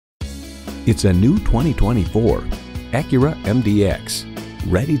It's a new 2024 Acura MDX.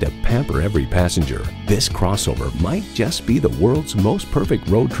 Ready to pamper every passenger, this crossover might just be the world's most perfect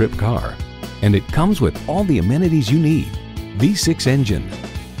road trip car. And it comes with all the amenities you need. V6 engine,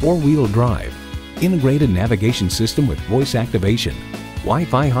 4-wheel drive, integrated navigation system with voice activation,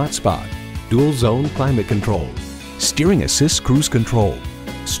 Wi-Fi hotspot, dual zone climate control, steering assist cruise control,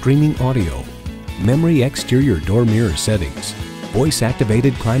 streaming audio, memory exterior door mirror settings, voice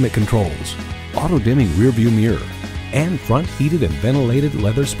activated climate controls, auto dimming rear view mirror, and front heated and ventilated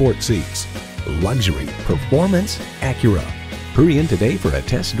leather sport seats. Luxury, performance, Acura. Hurry in today for a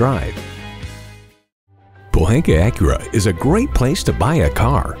test drive. Pohanka Acura is a great place to buy a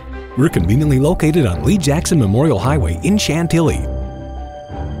car. We're conveniently located on Lee Jackson Memorial Highway in Chantilly.